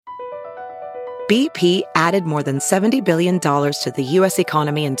BP added more than $70 billion to the U.S.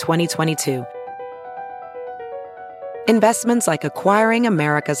 economy in 2022. Investments like acquiring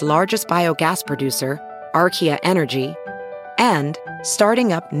America's largest biogas producer, Archaea Energy, and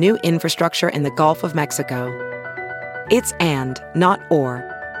starting up new infrastructure in the Gulf of Mexico. It's and, not or.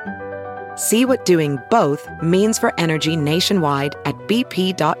 See what doing both means for energy nationwide at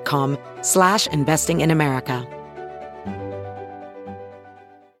bp.com/investing in America.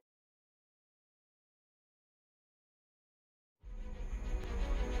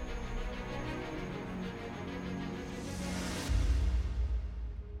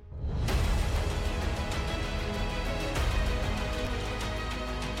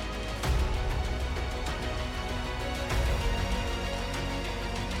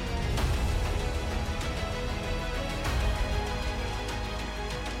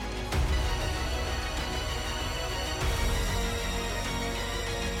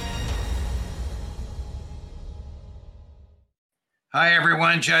 Hi,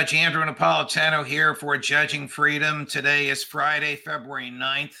 everyone. Judge Andrew Napolitano here for Judging Freedom. Today is Friday, February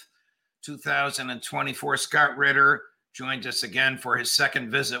 9th, 2024. Scott Ritter joined us again for his second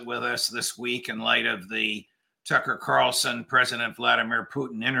visit with us this week in light of the Tucker Carlson, President Vladimir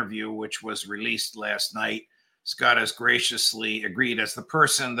Putin interview, which was released last night. Scott has graciously agreed, as the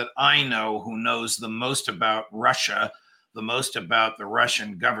person that I know who knows the most about Russia, the most about the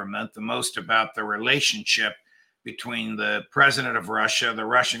Russian government, the most about the relationship between the president of Russia, the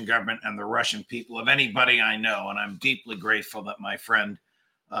Russian government, and the Russian people of anybody I know. And I'm deeply grateful that my friend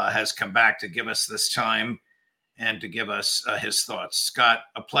has come back to give us this time and to give us his thoughts. Scott,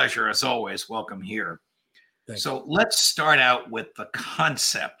 a pleasure as always. Welcome here. Thanks. So let's start out with the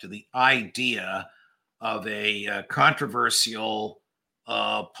concept, the idea of a controversial,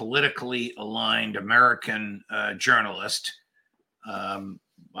 politically aligned American journalist.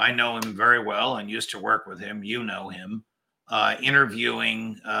 I know him very well and used to work with him. You know him.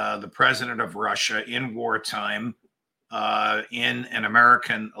 Interviewing the president of Russia in wartime in an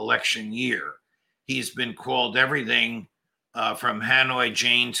American election year. He's been called everything from Hanoi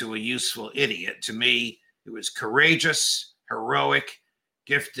Jane to a useful idiot. To me, it was courageous, heroic,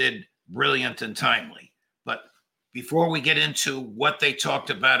 gifted, brilliant, and timely. But before we get into what they talked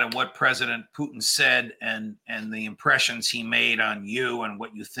about and what President Putin said and the impressions he made on you and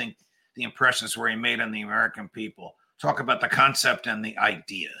what you think the impressions were he made on the American people, talk about the concept and the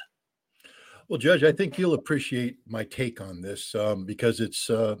idea. Well, Judge, I think you'll appreciate my take on this because it's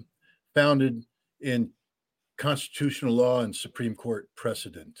founded in constitutional law and Supreme Court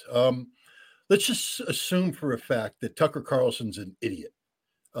precedent. Let's just assume for a fact that Tucker Carlson's an idiot,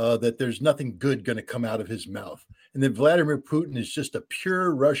 that there's nothing good going to come out of his mouth, and that Vladimir Putin is just a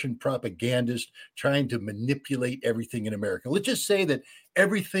pure Russian propagandist trying to manipulate everything in America. Let's just say that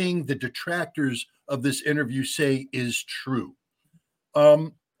everything the detractors of this interview say is true.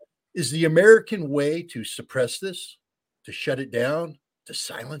 Is the American way to suppress this, to shut it down, to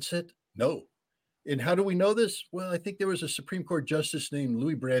silence it? No. And how do we know this? Well, I think there was a Supreme Court justice named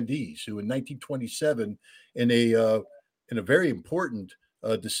Louis Brandeis who in 1927 in a very important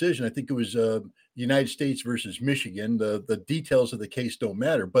decision, I think it was United States versus Michigan. The details of the case don't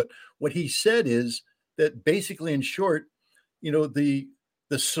matter. But what he said is that basically, in short, the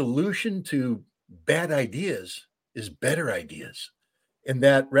solution to bad ideas is better ideas. And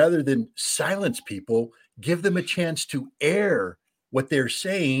that rather than silence people, give them a chance to air what they're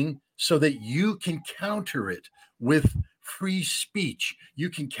saying so that you can counter it with free speech.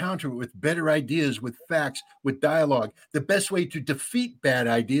 You can counter it with better ideas, with facts, with dialogue. The best way to defeat bad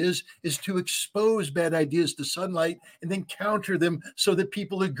ideas is to expose bad ideas to sunlight and then counter them so that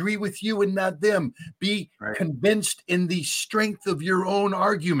people agree with you and not them. Be convinced in the strength of your own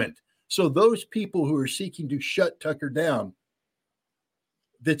argument. So those people who are seeking to shut Tucker down,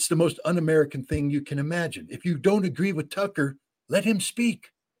 that's the most un-American thing you can imagine. If you don't agree with Tucker, let him speak.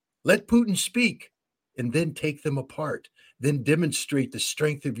 Let Putin speak, and then take them apart. Then demonstrate the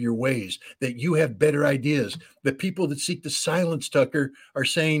strength of your ways, that you have better ideas. The people that seek to silence Tucker are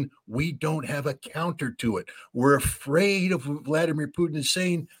saying, we don't have a counter to it. We're afraid of what Vladimir Putin is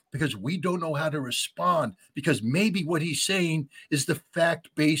saying because we don't know how to respond, because maybe what he's saying is the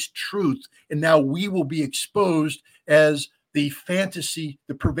fact-based truth. And now we will be exposed as the fantasy,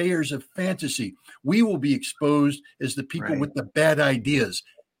 the purveyors of fantasy. We will be exposed as the people with the bad ideas.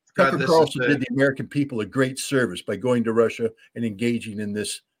 Tucker Carlson did the American people a great service by going to Russia and engaging in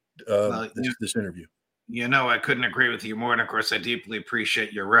this this interview. I couldn't agree with you more. And of course, I deeply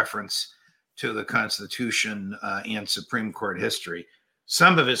appreciate your reference to the Constitution and Supreme Court history.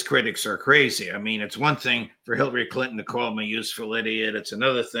 Some of his critics are crazy. I mean, it's one thing for Hillary Clinton to call him a useful idiot. It's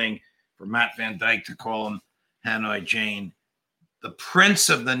another thing for Matt Van Dyke to call him Hanoi Jane. The prince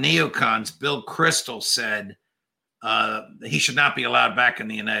of the neocons, Bill Kristol, said he should not be allowed back in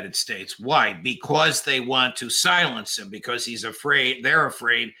the United States. Why? Because they want to silence him, because he's afraid, they're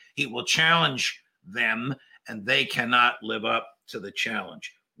afraid he will challenge them and they cannot live up to the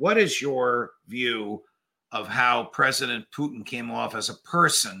challenge. What is your view of how President Putin came off as a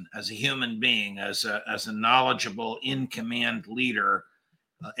person, as a human being, as a knowledgeable, in-command leader,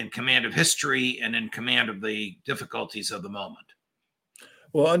 in command of history and in command of the difficulties of the moment?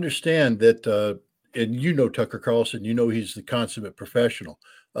 Well, understand that, and you know Tucker Carlson, you know he's the consummate professional.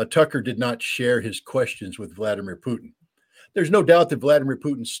 Tucker did not share his questions with Vladimir Putin. There's no doubt that Vladimir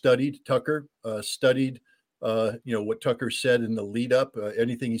Putin studied Tucker, what Tucker said in the lead up,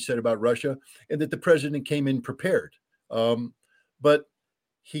 anything he said about Russia, and that the president came in prepared. But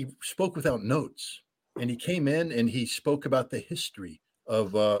he spoke without notes, and he came in and he spoke about the history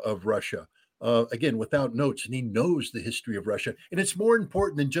of Russia, again, without notes, and he knows the history of Russia. And it's more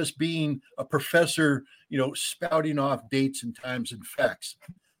important than just being a professor, spouting off dates and times and facts.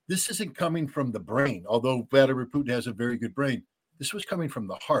 This isn't coming from the brain, although Vladimir Putin has a very good brain. This was coming from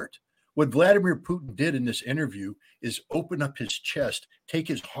the heart. What Vladimir Putin did in this interview is open up his chest, take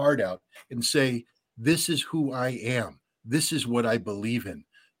his heart out, and say, this is who I am. This is what I believe in.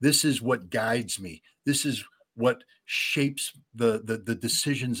 This is what guides me. This is what shapes the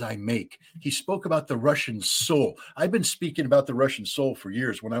decisions I make. He spoke about the Russian soul. I've been speaking about the Russian soul for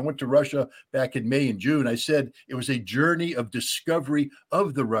years. When I went to Russia back in May and June, I said it was a journey of discovery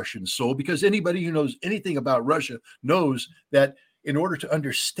of the Russian soul, because anybody who knows anything about Russia knows that in order to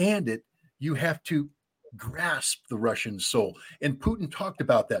understand it, you have to grasp the Russian soul. And Putin talked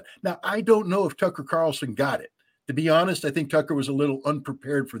about that. Now, I don't know if Tucker Carlson got it. To be honest, I think Tucker was a little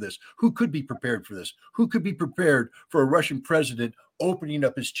unprepared for this. Who could be prepared for this? Who could be prepared for a Russian president opening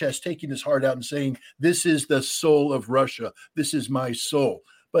up his chest, taking his heart out and saying, this is the soul of Russia. This is my soul.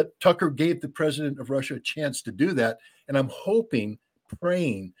 But Tucker gave the president of Russia a chance to do that. And I'm hoping,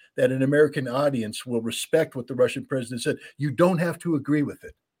 praying that an American audience will respect what the Russian president said. You don't have to agree with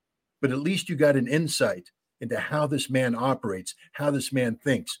it, but at least you got an insight into how this man operates, how this man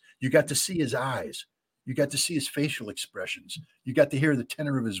thinks. You got to see his eyes. You got to see his facial expressions. You got to hear the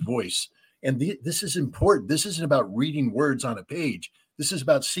tenor of his voice. And this is important. This isn't about reading words on a page. This is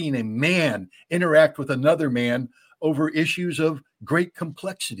about seeing a man interact with another man over issues of great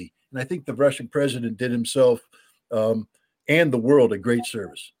complexity. And I think the Russian president did himself and the world a great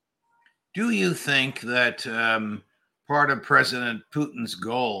service. Do you think that part of President Putin's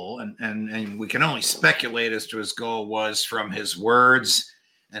goal, and we can only speculate as to his goal, was from his words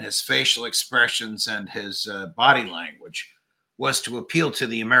and his facial expressions and his body language, was to appeal to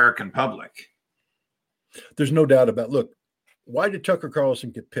the American public? There's no doubt about it. Look, why did Tucker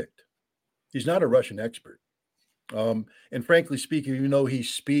Carlson get picked? He's not a Russian expert. And frankly speaking, even though he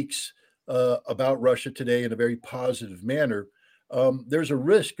speaks about Russia today in a very positive manner, there's a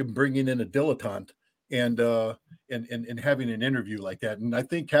risk of bringing in a dilettante and having an interview like that. And I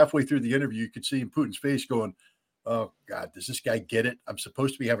think halfway through the interview, you could see in Putin's face going, oh God, does this guy get it? I'm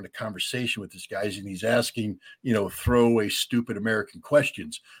supposed to be having a conversation with this guy, and he's asking, throwaway, stupid American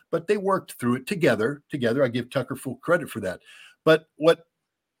questions. But they worked through it together. I give Tucker full credit for that. But what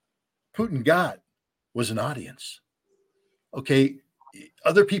Putin got was an audience. Okay,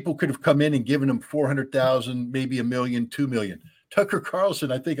 other people could have come in and given him 400,000, maybe 1 million, 2 million. Tucker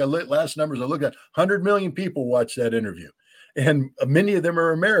Carlson, I think last numbers I looked at, 100 million people watched that interview. And many of them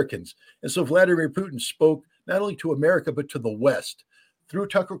are Americans. And so Vladimir Putin spoke not only to America, but to the West. Through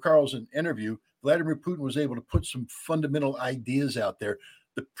Tucker Carlson's interview, Vladimir Putin was able to put some fundamental ideas out there,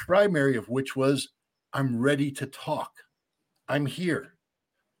 the primary of which was, I'm ready to talk. I'm here.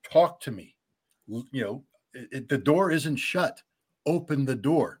 Talk to me. The door isn't shut. Open the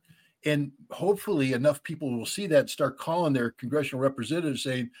door. And hopefully enough people will see that and start calling their congressional representatives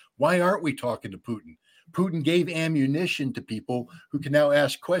saying, why aren't we talking to Putin? Putin gave ammunition to people who can now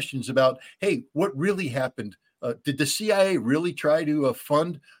ask questions about, hey, what really happened? Did the CIA really try to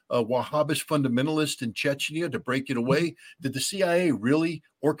fund Wahhabist fundamentalists in Chechnya to break it away? Did the CIA really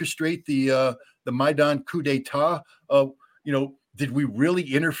orchestrate the Maidan coup d'etat? Did we really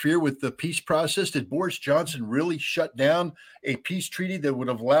interfere with the peace process? Did Boris Johnson really shut down a peace treaty that would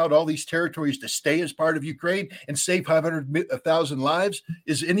have allowed all these territories to stay as part of Ukraine and save 500,000 lives?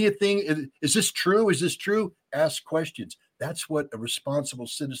 Is this true? Is this true? Ask questions. That's what a responsible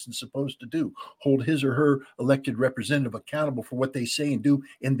citizen is supposed to do. Hold his or her elected representative accountable for what they say and do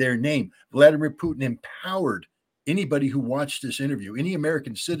in their name. Vladimir Putin empowered anybody who watched this interview, any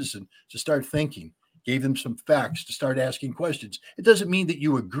American citizen, to start thinking. gave them some facts to start asking questions. It doesn't mean that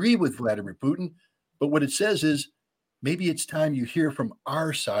you agree with Vladimir Putin, but what it says is maybe it's time you hear from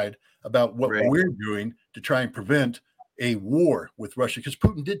our side about what we're doing to try and prevent a war with Russia, because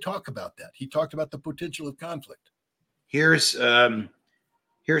Putin did talk about that. He talked about the potential of conflict. Here's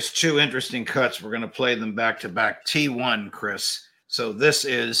two interesting cuts. We're going to play them back to back. T1, Chris. So this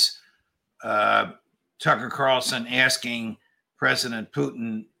is Tucker Carlson asking President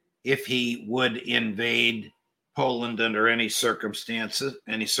Putin if he would invade Poland under any circumstances.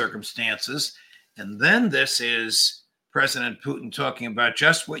 And then this is President Putin talking about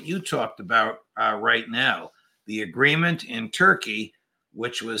just what you talked about right now, the agreement in Turkey,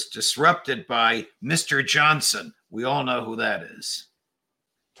 which was disrupted by Mr. Johnson. We all know who that is.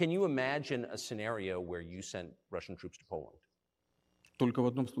 Can you imagine a scenario where you sent Russian troops to Poland?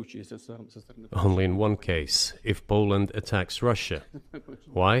 Only in one case, if Poland attacks Russia.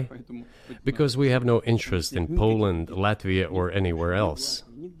 Why? Because we have no interest in Poland, Latvia, or anywhere else.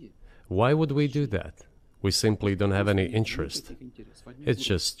 Why would we do that? We simply don't have any interest. It's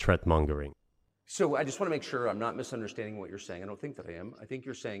just threat-mongering. So I just want to make sure I'm not misunderstanding what you're saying. I don't think that I am. I think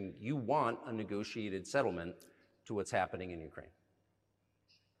you're saying you want a negotiated settlement to what's happening in Ukraine.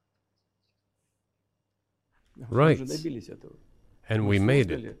 Right. And we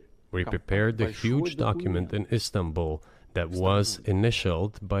made it. We prepared a huge document in Istanbul that was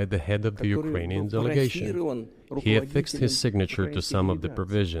initialed by the head of the Ukrainian delegation. He affixed his signature to some of the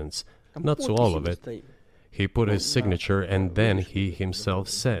provisions, not to all of it. He put his signature and then he himself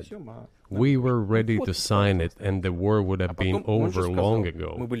said, we were ready to sign it and the war would have been over long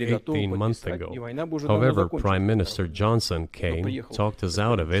ago, 18 months ago. However, Prime Minister Johnson came, talked us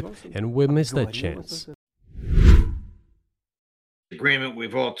out of it, and we missed that chance. Agreement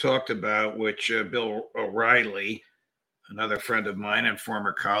we've all talked about, which Bill O'Reilly, another friend of mine and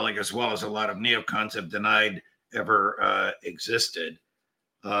former colleague, as well as a lot of neocons, have denied ever existed.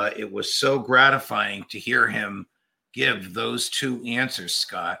 It was so gratifying to hear him give those two answers,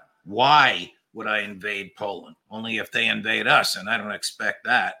 Scott. Why would I invade Poland? Only if they invade us, and I don't expect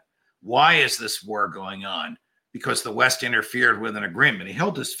that. Why is this war going on? Because the West interfered with an agreement. He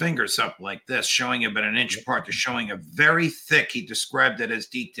held his fingers up like this, showing them at an inch apart, to showing a very thick, he described it as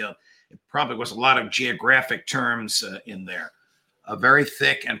detailed. It probably was a lot of geographic terms in there. A very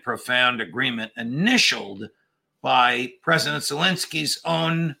thick and profound agreement initialed by President Zelensky's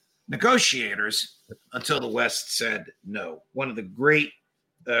own negotiators until the West said no. One of the great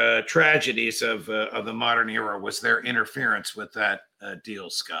tragedies of the modern era was their interference with that deal,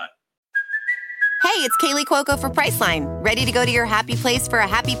 Scott. Hey, it's Kaylee Cuoco for Priceline. Ready to go to your happy place for a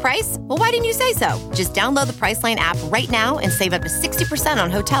happy price? Well, why didn't you say so? Just download the Priceline app right now and save up to 60%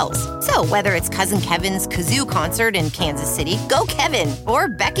 on hotels. So whether it's Cousin Kevin's Kazoo Concert in Kansas City, go Kevin, or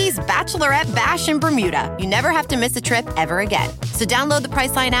Becky's Bachelorette Bash in Bermuda, you never have to miss a trip ever again. So download the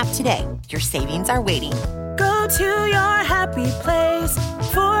Priceline app today. Your savings are waiting. Go to your happy place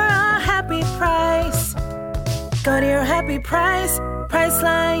for a happy price. Go to your happy price,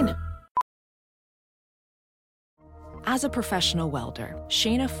 Priceline. As a professional welder,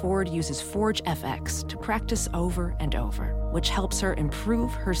 Shayna Ford uses Forge FX to practice over and over, which helps her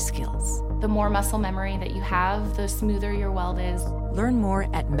improve her skills. The more muscle memory that you have, the smoother your weld is. Learn more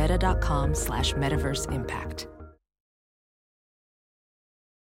at meta.com/metaverseimpact.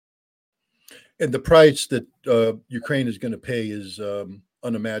 And the price that Ukraine is going to pay is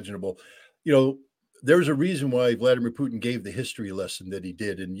unimaginable. You know, there's a reason why Vladimir Putin gave the history lesson that he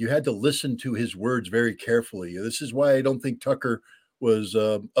did, and you had to listen to his words very carefully. This is why I don't think Tucker was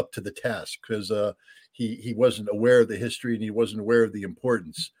up to the task, because he wasn't aware of the history and he wasn't aware of the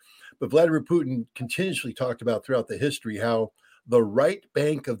importance. But Vladimir Putin continuously talked about throughout the history how the right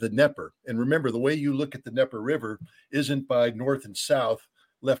bank of the Dnieper, and remember, the way you look at the Dnieper River isn't by north and south,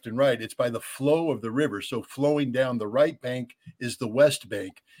 left and right. It's by the flow of the river. So flowing down the right bank is the west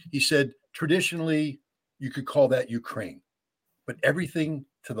bank. He said, traditionally, you could call that Ukraine, but everything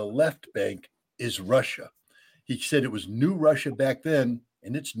to the left bank is Russia. He said it was new Russia back then,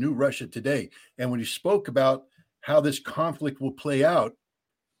 and it's new Russia today. And when he spoke about how this conflict will play out,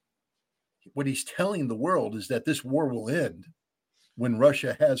 what he's telling the world is that this war will end when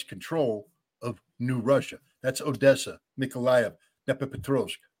Russia has control of new Russia. That's Odessa, Mykolaiv,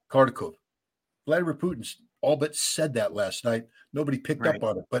 Dnipropetrovsk, Kharkov. Vladimir Putin all but said that last night. Nobody picked up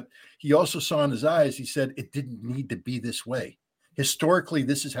on it, but he also saw in his eyes, he said it didn't need to be this way. Historically,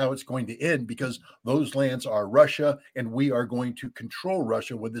 this is how it's going to end because those lands are Russia and we are going to control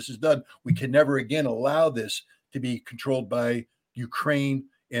Russia when this is done. We can never again allow this to be controlled by Ukraine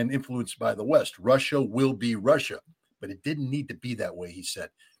and influenced by the West. Russia will be Russia, but it didn't need to be that way, he said.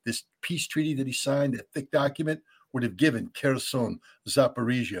 this peace treaty that he signed, that thick document, would have given Kherson,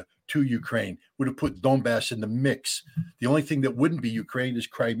 Zaporizhia to Ukraine, would have put Donbass in the mix. The only thing that wouldn't be Ukraine is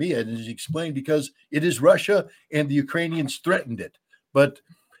Crimea, and as he explained, because it is Russia and the Ukrainians threatened it. But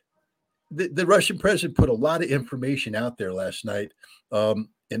the Russian president put a lot of information out there last night. And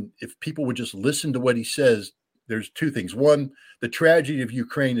if people would just listen to what he says, there's two things. One, the tragedy of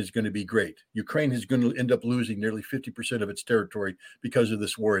Ukraine is going to be great. Ukraine is going to end up losing nearly 50% of its territory because of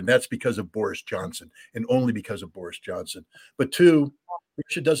this war. And that's because of Boris Johnson, and only because of Boris Johnson. But two,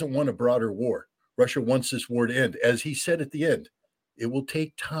 Russia doesn't want a broader war. Russia wants this war to end. As he said at the end, it will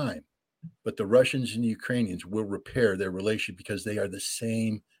take time, but the Russians and the Ukrainians will repair their relation because they are the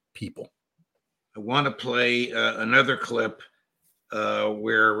same people. I want to play another clip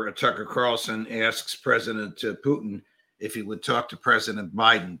where Tucker Carlson asks President Putin if he would talk to President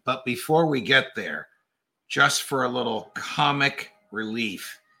Biden. But before we get there, just for a little comic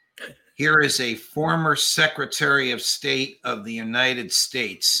relief, here is a former Secretary of State of the United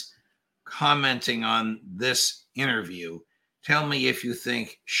States commenting on this interview. Tell me if you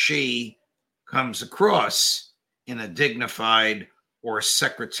think she comes across in a dignified or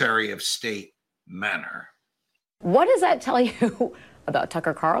Secretary of State manner. What does that tell you about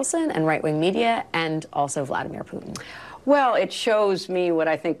Tucker Carlson and right-wing media and also Vladimir Putin? Well, it shows me what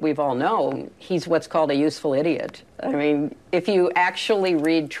I think we've all known. He's what's called a useful idiot. I mean, if you actually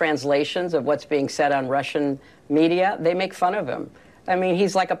read translations of what's being said on Russian media, they make fun of him. I mean,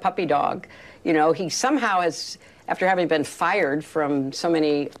 he's like a puppy dog. You know, he somehow has, after having been fired from so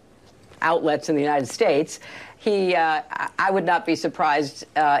many outlets in the United States, I would not be surprised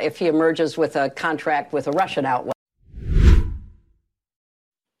if he emerges with a contract with a Russian outlet.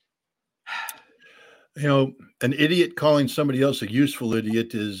 You know, an idiot calling somebody else a useful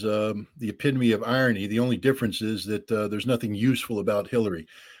idiot is the epitome of irony. The only difference is that there's nothing useful about Hillary.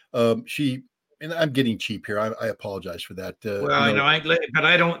 And I'm getting cheap here. I apologize for that. But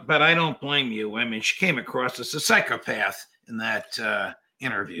I don't blame you. I mean, she came across as a psychopath in that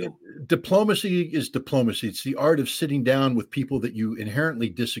interview. Diplomacy is diplomacy. It's the art of sitting down with people that you inherently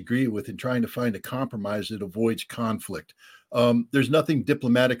disagree with and trying to find a compromise that avoids conflict. There's nothing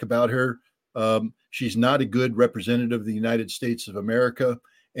diplomatic about her. She's not a good representative of the United States of America.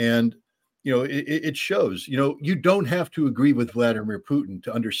 And, you know, it shows. You know, you don't have to agree with Vladimir Putin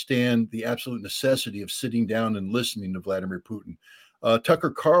to understand the absolute necessity of sitting down and listening to Vladimir Putin.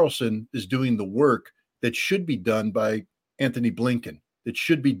 Tucker Carlson is doing the work that should be done by Anthony Blinken, that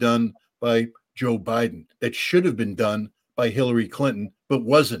should be done by Joe Biden, that should have been done by Hillary Clinton, but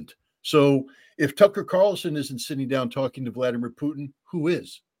wasn't. So if Tucker Carlson isn't sitting down talking to Vladimir Putin, who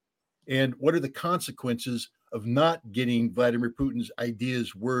is? And what are the consequences of not getting Vladimir Putin's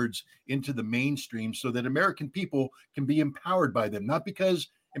ideas, words into the mainstream so that American people can be empowered by them? Not because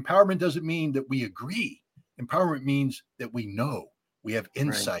empowerment doesn't mean that we agree. Empowerment means that we know, we have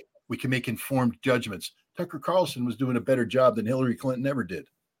insight, right. We can make informed judgments. Tucker Carlson was doing a better job than Hillary Clinton ever did.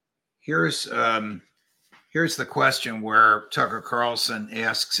 Here's the question where Tucker Carlson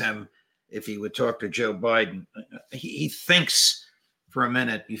asks him if he would talk to Joe Biden. He thinks for a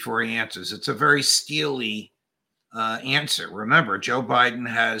minute before he answers. It's a very steely answer. Remember, Joe Biden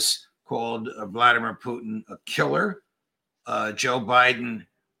has called Vladimir Putin a killer. Joe Biden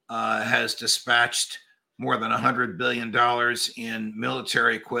has dispatched more than $100 billion in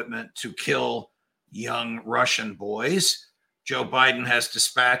military equipment to kill young Russian boys. Joe Biden has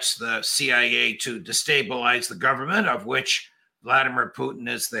dispatched the CIA to destabilize the government, of which Vladimir Putin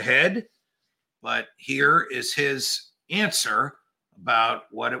is the head. But here is his answer about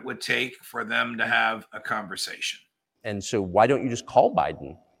what it would take for them to have a conversation. And so why don't you just call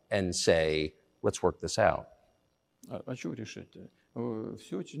Biden and say, let's work this out?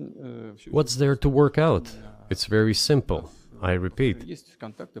 What's there to work out? It's very simple. I repeat,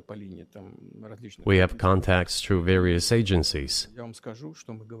 we have contacts through various agencies.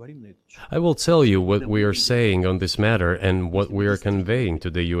 I will tell you what we are saying on this matter and what we are conveying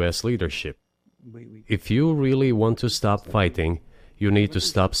to the U.S. leadership. If you really want to stop fighting, you need to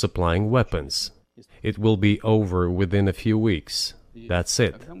stop supplying weapons. It will be over within a few weeks. That's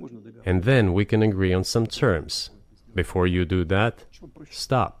it. And then we can agree on some terms. Before you do that,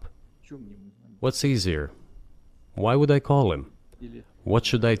 stop. What's easier? Why would I call him? What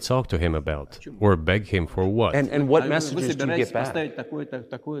should I talk to him about? Or beg him for what? And what messages do you get back?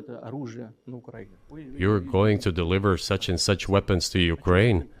 You're going to deliver such and such weapons to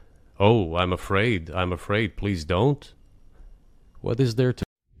Ukraine? Oh, I'm afraid, please don't. What is there to...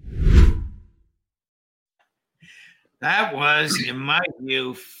 That was, in my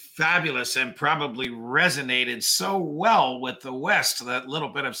view, fabulous and probably resonated so well with the West, that little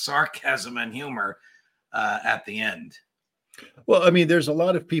bit of sarcasm and humor at the end. Well, I mean, there's a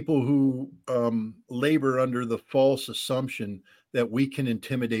lot of people who labor under the false assumption that we can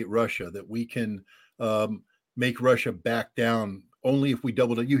intimidate Russia, that we can make Russia back down only if we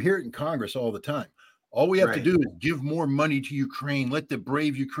double down. You hear it in Congress all the time. All we have to do is give more money to Ukraine, let the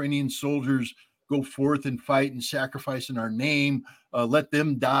brave Ukrainian soldiers go forth and fight and sacrifice in our name, let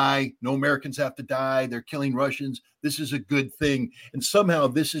them die. No Americans have to die. They're killing Russians. This is a good thing. And somehow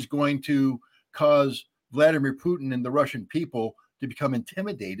this is going to cause Vladimir Putin and the Russian people to become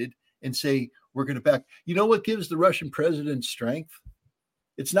intimidated and say, we're going to back. You know what gives the Russian president strength?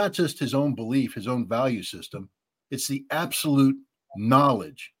 It's not just his own belief, his own value system. It's the absolute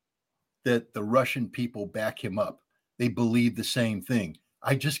knowledge that the Russian people back him up. They believe the same thing.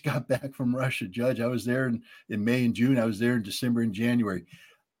 I just got back from Russia, Judge. I was there in May and June. I was there in December and January.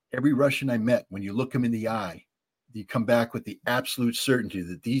 Every Russian I met, when you look them in the eye, you come back with the absolute certainty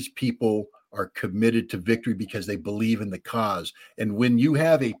that these people are committed to victory because they believe in the cause. And when you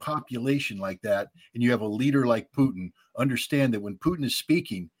have a population like that, and you have a leader like Putin, understand that when Putin is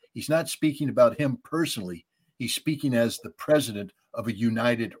speaking, he's not speaking about him personally. He's speaking as the president of a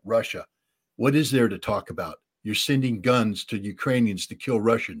united Russia. What is there to talk about? You're sending guns to Ukrainians to kill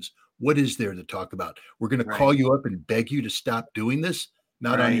Russians. What is there to talk about? We're going to call you up and beg you to stop doing this?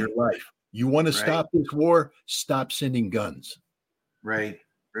 Not on your life. You want to stop this war? Stop sending guns. Right.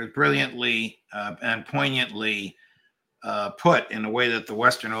 Brilliantly and poignantly put in a way that the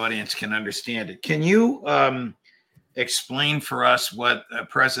Western audience can understand it. Can you explain for us what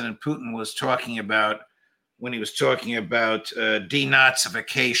President Putin was talking about when he was talking about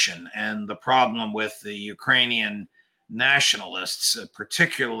denazification and the problem with the Ukrainian nationalists,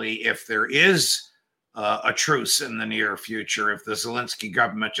 particularly if there is a truce in the near future, if the Zelensky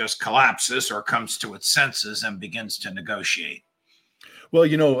government just collapses or comes to its senses and begins to negotiate? Well,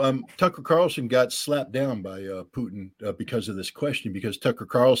 you know, Tucker Carlson got slapped down by Putin because of this question, because Tucker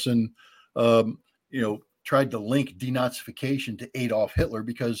Carlson, tried to link denazification to Adolf Hitler,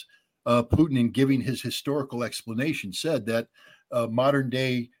 because Putin, in giving his historical explanation, said that modern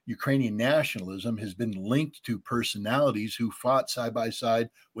day Ukrainian nationalism has been linked to personalities who fought side by side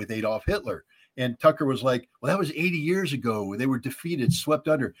with Adolf Hitler. And Tucker was like, well, that was 80 years ago. They were defeated, swept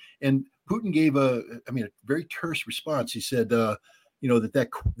under. And Putin gave a very terse response. He said, that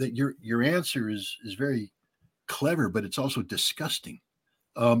your answer is very clever, but it's also disgusting.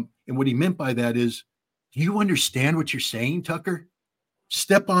 And what he meant by that is, do you understand what you're saying, Tucker?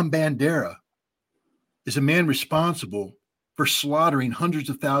 Stepan Bandera is a man responsible for slaughtering hundreds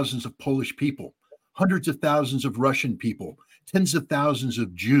of thousands of Polish people, hundreds of thousands of Russian people, tens of thousands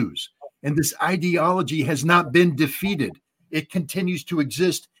of Jews. And this ideology has not been defeated. It continues to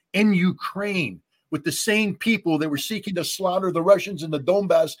exist in Ukraine with the same people that were seeking to slaughter the Russians in the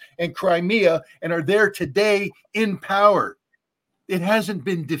Donbass and Crimea and are there today in power. It hasn't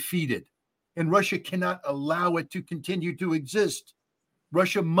been defeated, and Russia cannot allow it to continue to exist.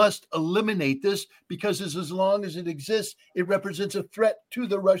 Russia must eliminate this, because as long as it exists, it represents a threat to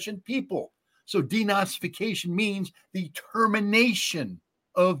the Russian people. So denazification means the termination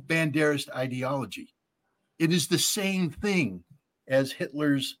of Banderist ideology. It is the same thing as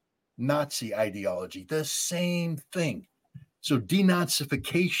Hitler's Nazi ideology, the same thing. So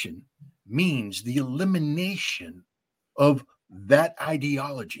denazification means the elimination of that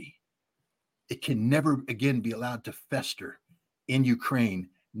ideology. It can never again be allowed to fester in Ukraine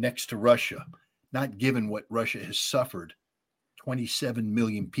next to Russia, not given what Russia has suffered. 27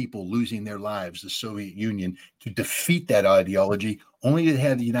 million people losing their lives, the Soviet Union, to defeat that ideology, only to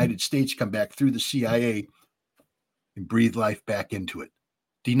have the United States come back through the CIA and breathe life back into it.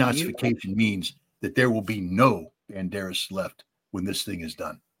 Denazification means that there will be no Banderas left when this thing is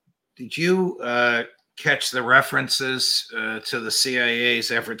done. Did you catch the references to the CIA's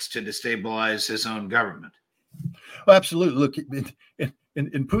efforts to destabilize his own government? Oh, absolutely. Look,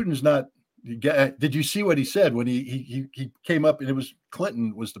 and Putin's not. Did you see what he said when he came up? And it was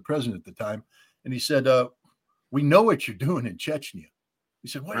Clinton was the president at the time, and he said, "We know what you're doing in Chechnya." He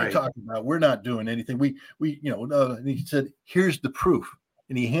said, "What are you talking about? We're not doing anything. We no." And he said, "Here's the proof."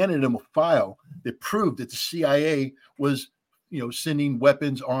 And he handed him a file that proved that the CIA was, sending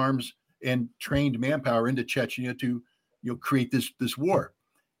weapons, arms, and trained manpower into Chechnya to, create this war.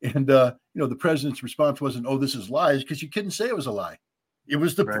 And the president's response wasn't, "Oh, this is lies," because you couldn't say it was a lie. It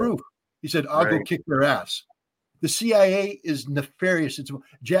was the proof. He said, "I'll go kick their ass." The CIA is nefarious. It's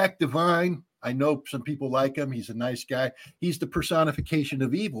Jack Devine. I know some people like him. He's a nice guy. He's the personification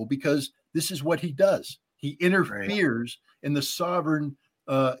of evil, because this is what he does. He interferes in the sovereign,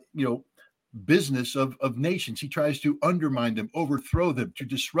 business of nations. He tries to undermine them, overthrow them, to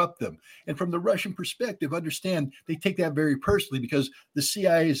disrupt them. And from the Russian perspective, understand they take that very personally, because the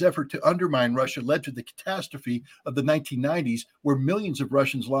CIA's effort to undermine Russia led to the catastrophe of the 1990s, where millions of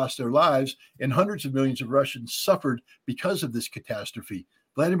Russians lost their lives and hundreds of millions of Russians suffered because of this catastrophe.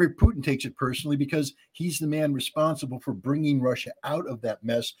 Vladimir Putin takes it personally because he's the man responsible for bringing Russia out of that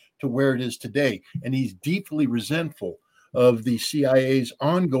mess to where it is today. And he's deeply resentful of the CIA's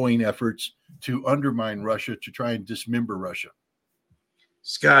ongoing efforts to undermine Russia, to try and dismember Russia.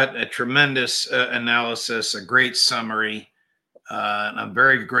 Scott, a tremendous analysis, a great summary. And I'm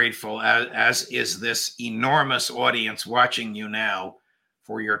very grateful, as is this enormous audience watching you now,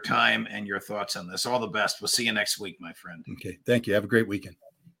 for your time and your thoughts on this. All the best. We'll see you next week, my friend. Okay. Thank you. Have a great weekend.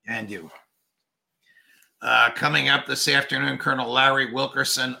 And you. Coming up this afternoon, Colonel Larry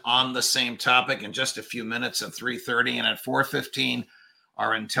Wilkerson on the same topic in just a few minutes at 3:30. And at 4:15,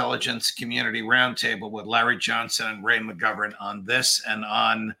 our Intelligence Community Roundtable with Larry Johnson and Ray McGovern on this and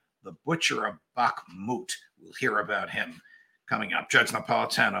on the Butcher of Bakhmut. We'll hear about him coming up. Judge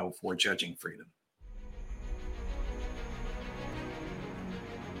Napolitano for Judging Freedom.